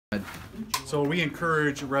So we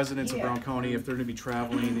encourage residents of Brown County, if they're going to be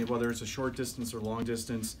traveling, whether it's a short distance or long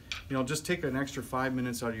distance, just take an extra 5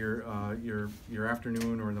 minutes out of your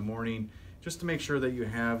afternoon or in the morning, just to make sure that you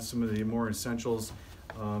have some of the more essentials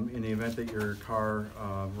in the event that your car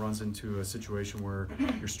runs into a situation where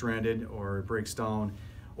you're stranded or it breaks down,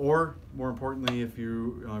 or more importantly, if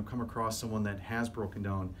you come across someone that has broken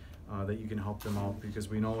down, that you can help them out, because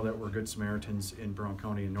we know that we're good Samaritans in Brown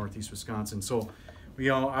County in Northeast Wisconsin. So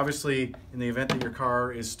obviously, in the event that your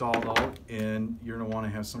car is stalled out and you're going to want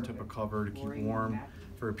to have some type of cover to keep warm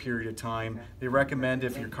for a period of time, they recommend,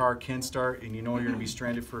 if your car can start and you're going to be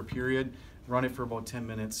stranded for a period, run it for about 10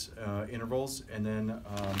 minutes intervals, and then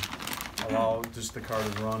allow just the car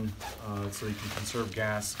to run so you can conserve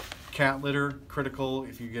gas. Cat litter, critical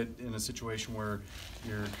if you get in a situation where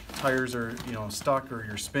your tires are stuck or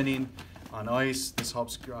you're spinning on ice. This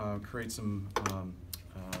helps create some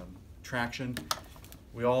traction.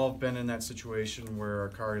 We all have been in that situation where our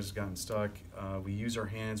car has gotten stuck. We use our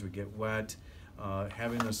hands, we get wet.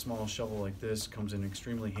 Having a small shovel like this comes in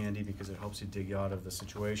extremely handy because it helps you dig out of the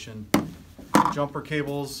situation. Jumper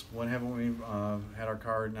cables, when haven't we had our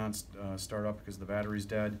car not start up because the battery's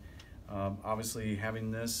dead? Obviously,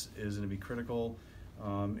 having this is going to be critical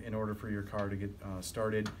in order for your car to get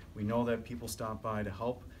started. We know that people stop by to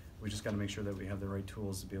help. We just got to make sure that we have the right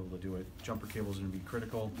tools to be able to do it. Jumper cables are going to be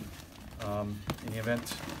critical. In the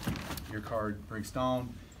event your car breaks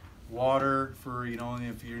down, water for,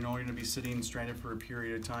 if you're going to be sitting stranded for a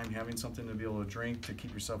period of time, having something to be able to drink to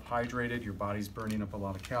keep yourself hydrated. Your body's burning up a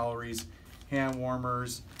lot of calories. Hand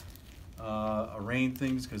warmers, rain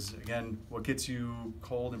things, because again, what gets you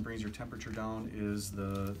cold and brings your temperature down is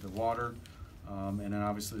the water, and then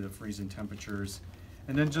obviously the freezing temperatures.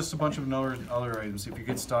 And then just a bunch of other items. If you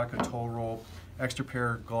get stuck, a tow rope, extra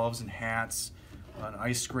pair of gloves and hats, an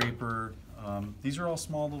ice scraper. These are all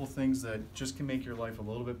small little things that just can make your life a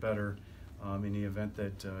little bit better in the event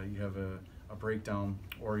that you have a breakdown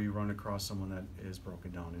or you run across someone that is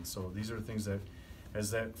broken down. And so these are the things that,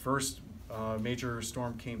 as that first major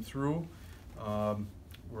storm came through,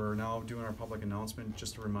 we're now doing our public announcement,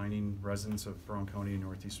 just reminding residents of Brown County and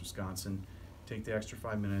Northeast Wisconsin, take the extra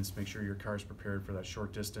 5 minutes, make sure your car's prepared for that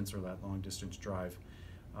short distance or that long distance drive.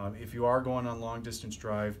 If you are going on long distance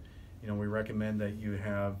drive, we recommend that you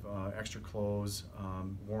have extra clothes,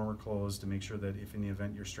 warmer clothes, to make sure that if in the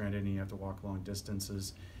event you're stranded and you have to walk long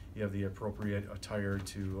distances, you have the appropriate attire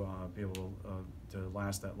to be able to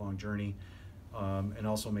last that long journey. And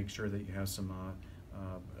also make sure that you have some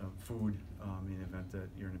food in the event that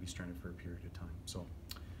you're going to be stranded for a period of time. So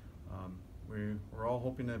we're all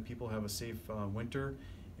hoping that people have a safe winter,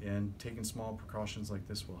 and taking small precautions like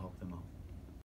this will help them out.